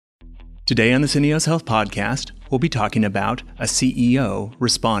Today on the Syneos Health Podcast, we'll be talking about a CEO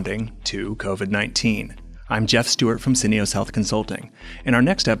responding to COVID-19. I'm Jeff Stewart from Syneos Health Consulting. In our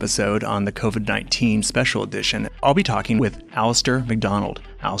next episode on the COVID-19 special edition, I'll be talking with Alistair McDonald.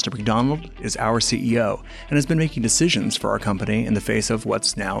 Alistair McDonald is our CEO and has been making decisions for our company in the face of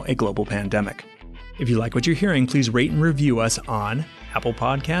what's now a global pandemic. If you like what you're hearing, please rate and review us on Apple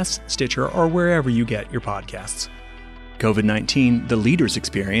Podcasts, Stitcher, or wherever you get your podcasts. COVID-19, the leader's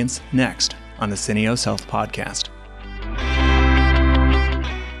experience, next on the Syneos Health Podcast.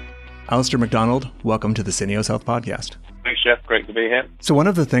 Alistair McDonald, welcome to the Syneos Health Podcast. Thanks, Jeff. Great to be here. So one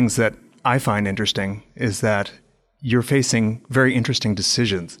of the things that I find interesting is that you're facing very interesting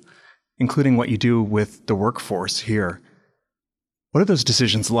decisions, including what you do with the workforce here. What are those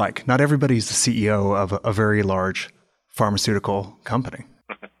decisions like? Not everybody's the CEO of a very large pharmaceutical company.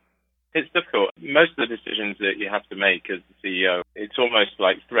 It's difficult. Most of the decisions that you have to make as the CEO, it's almost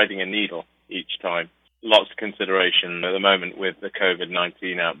like threading a needle each time. Lots of consideration at the moment with the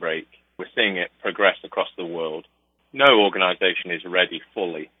COVID-19 outbreak. We're seeing it progress across the world. No organization is ready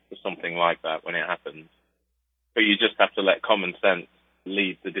fully for something like that when it happens. But you just have to let common sense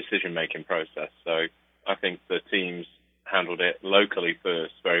lead the decision-making process. So I think the teams handled it locally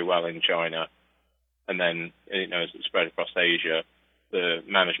first very well in China. And then, as it spread across Asia, the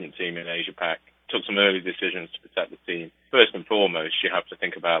management team in Asia-Pac took some early decisions to protect the team. First and foremost, you have to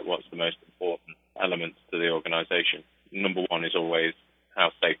think about what's the most important elements to the organization. Number one is always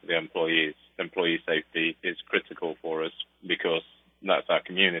how safe are the employees. Employee safety is critical for us because that's our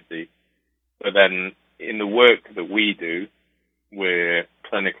community. But then in the work that we do, where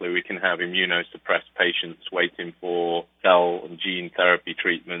clinically we can have immunosuppressed patients waiting for cell and gene therapy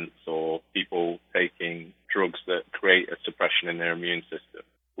treatments or people taking drugs that create a suppression in their immune system.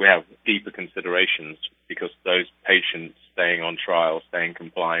 We have deeper considerations because those patients staying on trial, staying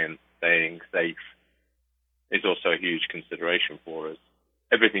compliant, staying safe is also a huge consideration for us.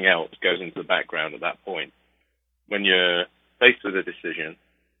 Everything else goes into the background at that point. When you're faced with a decision,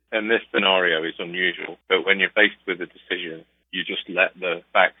 and this scenario is unusual, but when you're faced with a decision, you just let the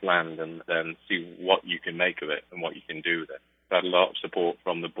facts land and then see what you can make of it and what you can do with it. I've had a lot of support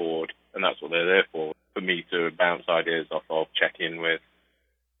from the board, and that's what they're there for me to bounce ideas off of, check in with,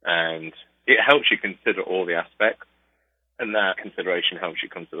 and it helps you consider all the aspects, and that consideration helps you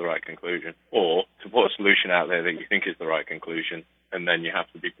come to the right conclusion, or to put a solution out there that you think is the right conclusion, and then you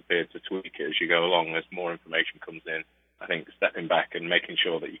have to be prepared to tweak it as you go along as more information comes in. I think stepping back and making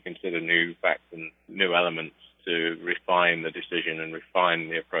sure that you consider new facts and new elements to refine the decision and refine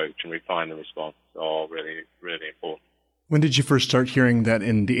the approach and refine the response are really, really important. When did you first start hearing that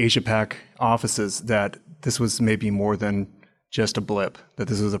in the Asia-Pac offices that this was maybe more than just a blip, that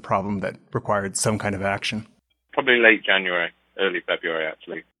this was a problem that required some kind of action? Probably late January, early February,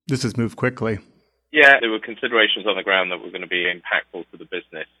 actually. This has moved quickly. Yeah, there were considerations on the ground that were going to be impactful to the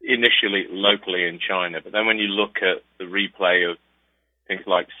business, initially locally in China. But then when you look at the replay of things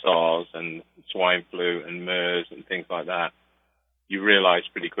like SARS and swine flu and MERS and things like that, you realize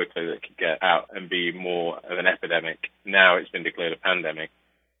pretty quickly that it could get out and be more of an epidemic. Now it's been declared a pandemic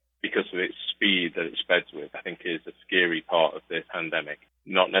because of its speed that it spreads with, I think is a scary part of this pandemic.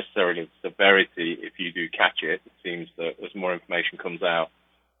 Not necessarily the severity if you do catch it. It seems that as more information comes out,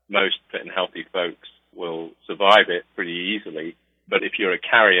 most fit and healthy folks will survive it pretty easily. But if you're a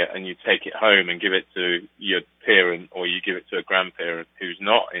carrier and you take it home and give it to your parent or you give it to a grandparent who's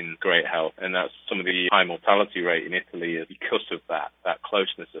not in great health, and that's some of the high mortality rate in Italy is because of that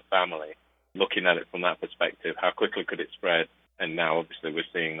closeness of family. Looking at it from that perspective, how quickly could it spread? And now obviously we're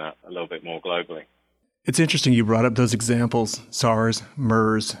seeing that a little bit more globally. It's interesting you brought up those examples, SARS,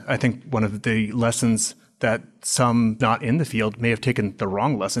 MERS. I think one of the lessons that some not in the field may have taken the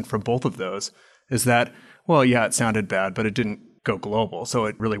wrong lesson from both of those is that, well, yeah, it sounded bad, but it didn't go global, so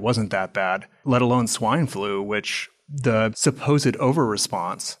it really wasn't that bad, let alone swine flu, which the supposed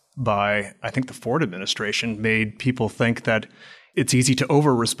over-response by, I think, the Ford administration made people think that it's easy to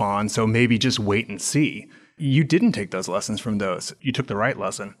over-respond, so maybe just wait and see. You didn't take those lessons from those. You took the right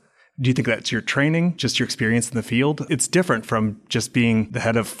lesson. Do you think that's your training, just your experience in the field? It's different from just being the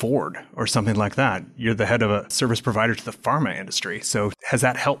head of Ford or something like that. You're the head of a service provider to the pharma industry. So has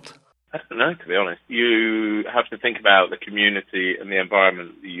that helped? I don't know, to be honest. You have to think about the community and the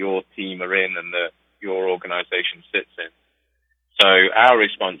environment that your team are in and that your organization sits in. So our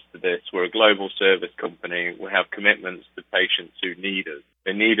response to this, we're a global service company. We have commitments to patients who need us.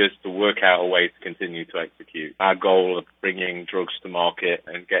 They need us to work out a way to continue to execute. Our goal of bringing drugs to market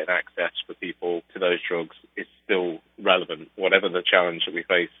and getting access for people to those drugs is still relevant, whatever the challenge that we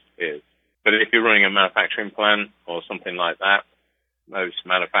face is. But if you're running a manufacturing plant or something like that, most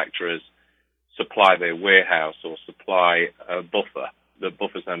manufacturers supply their warehouse or supply a buffer that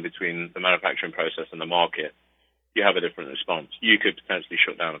buffers them between the manufacturing process and the market, you have a different response. You could potentially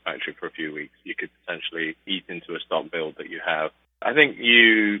shut down a factory for a few weeks. You could potentially eat into a stock build that you have. I think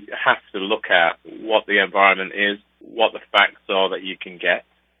you have to look at what the environment is, what the facts are that you can get,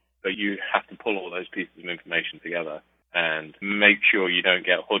 but you have to pull all those pieces of information together and make sure you don't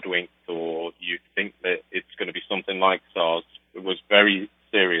get hoodwinked or you think that it's going to be something like SARS. It was very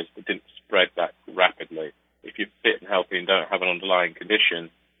serious but didn't spread that rapidly. If you're fit and healthy and don't have an underlying condition,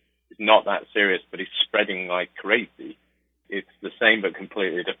 it's not that serious, but it's spreading like crazy. It's the same but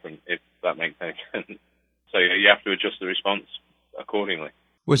completely different, if that makes any sense. So you have to adjust the response accordingly.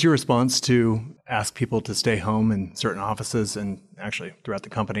 Was your response to ask people to stay home in certain offices and actually throughout the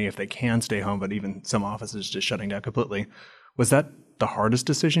company if they can stay home, but even some offices just shutting down completely? Was that the hardest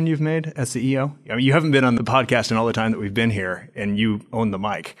decision you've made as CEO? I mean, you haven't been on the podcast in all the time that we've been here, and you own the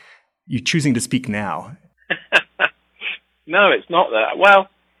mic. You choosing to speak now. No, it's not that. Well,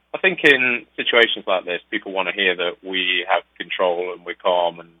 I think in situations like this, people want to hear that we have control and we're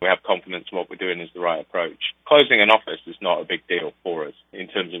calm and we have confidence in what we're doing is the right approach. Closing an office is not a big deal for us in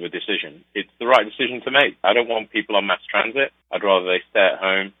terms of a decision. It's the right decision to make. I don't want people on mass transit. I'd rather they stay at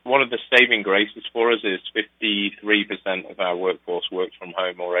home. One of the saving graces for us is 53% of our workforce works from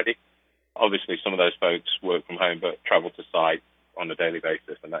home already. Obviously, some of those folks work from home but travel to site on a daily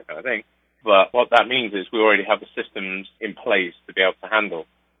basis and that kind of thing. But what that means is we already have the systems in place to be able to handle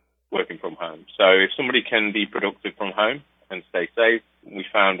working from home. So if somebody can be productive from home and stay safe, we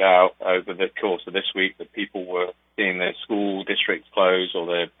found out over the course of this week that people were seeing their school districts close or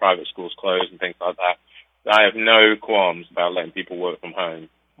their private schools close and things like that. I have no qualms about letting people work from home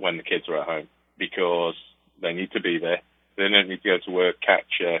when the kids are at home because they need to be there. They don't need to go to work,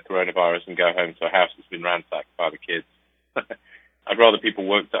 catch coronavirus and go home to a house that's been ransacked by the kids. I'd rather people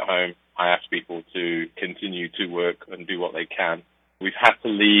worked at home. I ask people to continue to work and do what they can. We've had to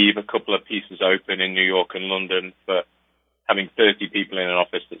leave a couple of pieces open in New York and London, but having 30 people in an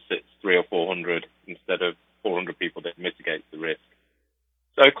office that sits 300 or 400 instead of 400 people that mitigates the risk.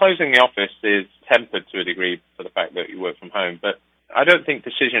 So closing the office is tempered to a degree for the fact that you work from home, but I don't think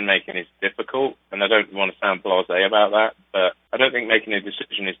decision making is difficult, and I don't want to sound blasé about that, but I don't think making a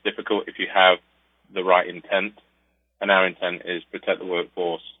decision is difficult if you have the right intent, and our intent is protect the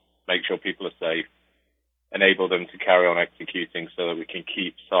workforce, make sure people are safe, enable them to carry on executing so that we can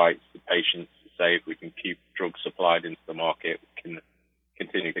keep sites, the patients safe, we can keep drugs supplied into the market, we can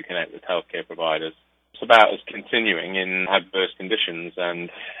continue to connect with healthcare providers. It's about us continuing in adverse conditions, and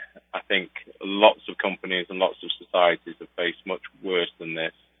I think lots of companies and lots of societies have faced much worse than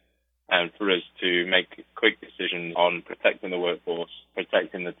this. And for us to make quick decisions on protecting the workforce,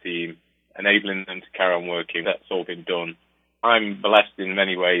 protecting the team, enabling them to carry on working, that's all been done. I'm blessed in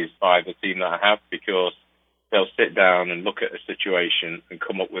many ways by the team that I have because they'll sit down and look at a situation and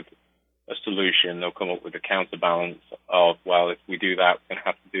come up with a solution. They'll come up with a counterbalance of, well, if we do that, we're going to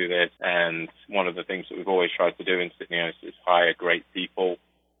have to do this. And one of the things that we've always tried to do in Sytneos is hire great people.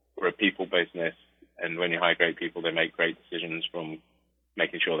 We're a people business. And when you hire great people, they make great decisions from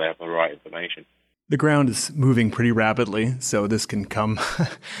making sure they have the right information. The ground is moving pretty rapidly, so this can come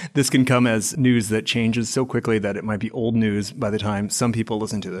as news that changes so quickly that it might be old news by the time some people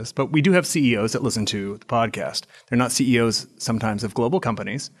listen to this. But we do have CEOs that listen to the podcast. They're not CEOs sometimes of global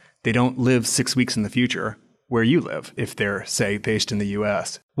companies. They don't live 6 weeks in the future where you live if they're, say, based in the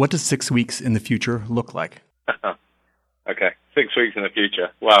U.S. What does 6 weeks in the future look like? Okay, 6 weeks in the future.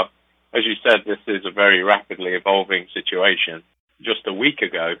 Well, as you said, this is a very rapidly evolving situation. Just a week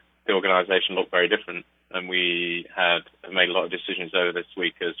ago, the organisation looked very different, and we have made a lot of decisions over this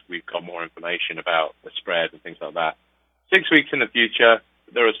week as we've got more information about the spread and things like that. 6 weeks in the future,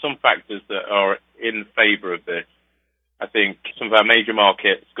 there are some factors that are in favour of this. I think some of our major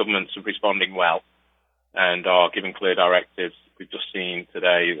markets, governments are responding well and are giving clear directives. We've just seen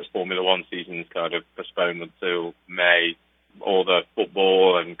today that Formula One season's kind of postponed until May. All the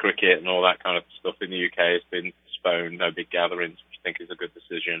football and cricket and all that kind of stuff in the UK has been postponed, no big gatherings, which I think is a good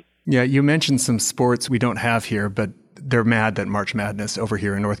decision. Yeah, you mentioned some sports we don't have here, but they're mad that March Madness over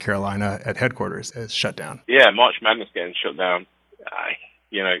here in North Carolina at headquarters is shut down. Yeah, March Madness getting shut down.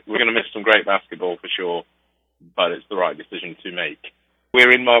 We're going to miss some great basketball for sure, but it's the right decision to make.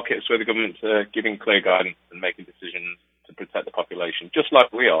 We're in markets where the governments are giving clear guidance and making decisions to protect the population, just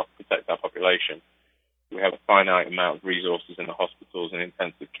like we are, protect our population. We have a finite amount of resources in the hospitals and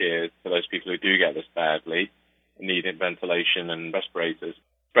intensive care for those people who do get this badly, need ventilation and respirators.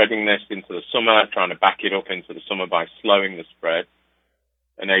 Spreading this into the summer, trying to back it up into the summer by slowing the spread,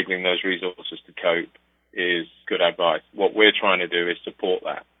 enabling those resources to cope is good advice. What we're trying to do is support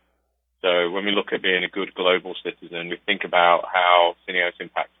that. So when we look at being a good global citizen, we think about how Syneos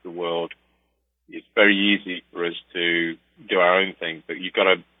impacts the world. It's very easy for us to do our own thing, but you've got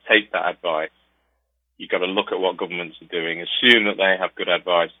to take that advice. You've got to look at what governments are doing, assume that they have good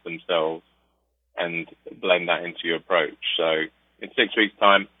advice themselves, and blend that into your approach. So in 6 weeks'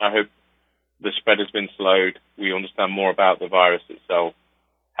 time, I hope the spread has been slowed. We understand more about the virus itself,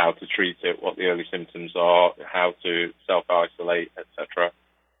 how to treat it, what the early symptoms are, how to self-isolate, etc.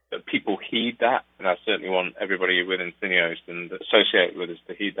 That people heed that, and I certainly want everybody within Syneos and associated with us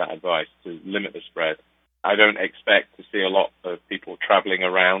to heed that advice to limit the spread. I don't expect to see a lot of people travelling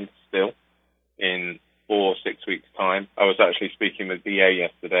around still in 4 or 6 weeks' time. I was actually speaking with BA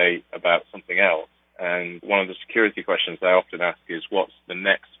yesterday about something else, and one of the security questions they often ask is, what's the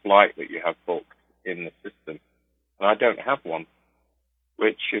next flight that you have booked in the system? And I don't have one,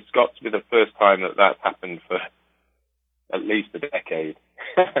 which has got to be the first time that that's happened for at least a decade.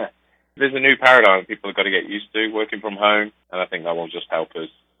 There's a new paradigm people have got to get used to, working from home, and I think that will just help us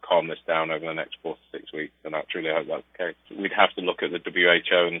calm this down over the next 4 to 6 weeks, and I truly hope that's the case. We'd have to look at the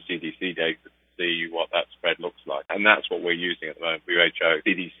WHO and the CDC data to see what that spread looks like, and that's what we're using at the moment. WHO,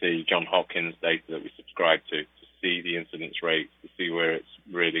 CDC, Johns Hopkins data that we subscribe to see the incidence rates, to see where it's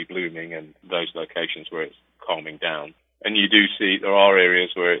really blooming and those locations where it's calming down. And you do see there are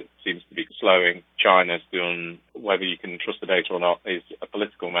areas where it seems to be slowing. China's doing, whether you can trust the data or not is a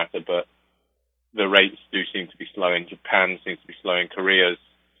political matter, but the rates do seem to be slowing. Japan seems to be slowing. Korea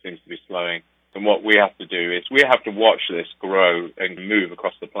seems to be slowing. And what we have to do is we have to watch this grow and move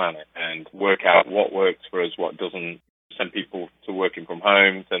across the planet and work out what works for us, what doesn't. Send people to working from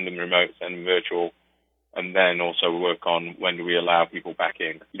home, send them remote, send them virtual, and then also work on when do we allow people back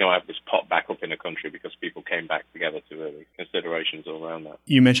in. You don't have this pop back up in a country because people came back together too early. Considerations all around that.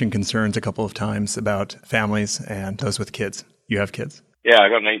 You mentioned concerns a couple of times about families and those with kids. You have kids? Yeah, I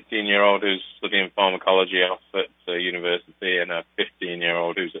got an 18-year-old who's studying pharmacology off at university and a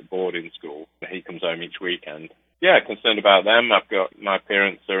 15-year-old who's at boarding school. He comes home each weekend. Yeah, concerned about them. I've got my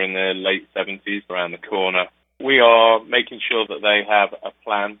parents are in their late 70s around the corner. We are making sure that they have a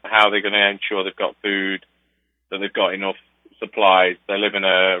plan, how they're going to ensure they've got food, that they've got enough supplies. They live in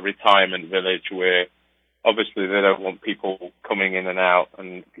a retirement village where obviously they don't want people coming in and out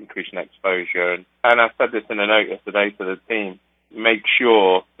and increasing exposure. And I said this in a note yesterday to the team, make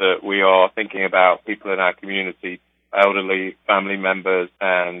sure that we are thinking about people in our community, elderly family members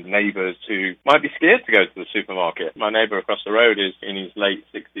and neighbours who might be scared to go to the supermarket. My neighbour across the road is in his late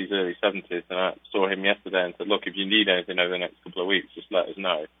 60s, early 70s, and I saw him yesterday and said, look, if you need anything over the next couple of weeks, just let us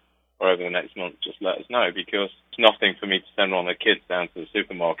know. Or over the next month, just let us know, because it's nothing for me to send one of the kids down to the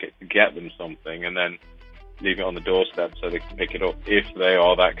supermarket to get them something and then leave it on the doorstep so they can pick it up if they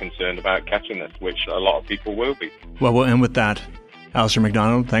are that concerned about catching this, which a lot of people will be. Well, we'll end with that. Alistair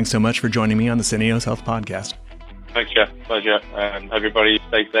McDonald, thanks so much for joining me on the Syneos Health Podcast. Thanks, Jeff. Pleasure. And everybody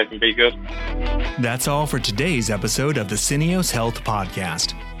stay safe and be good. That's all for today's episode of the Syneos Health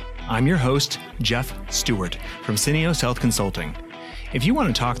Podcast. I'm your host, Jeff Stewart from Syneos Health Consulting. If you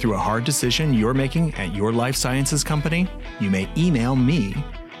want to talk through a hard decision you're making at your life sciences company, you may email me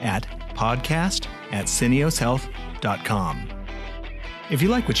at podcast@syneoshealth.com. If you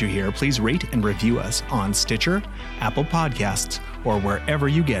like what you hear, please rate and review us on Stitcher, Apple Podcasts, or wherever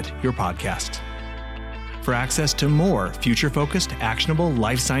you get your podcasts. For access to more future-focused, actionable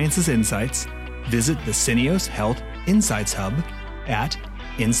life sciences insights, visit the Syneos Health Insights Hub at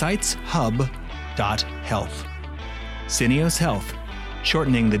insightshub.health. Syneos Health,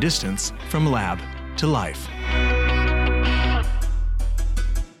 shortening the distance from lab to life.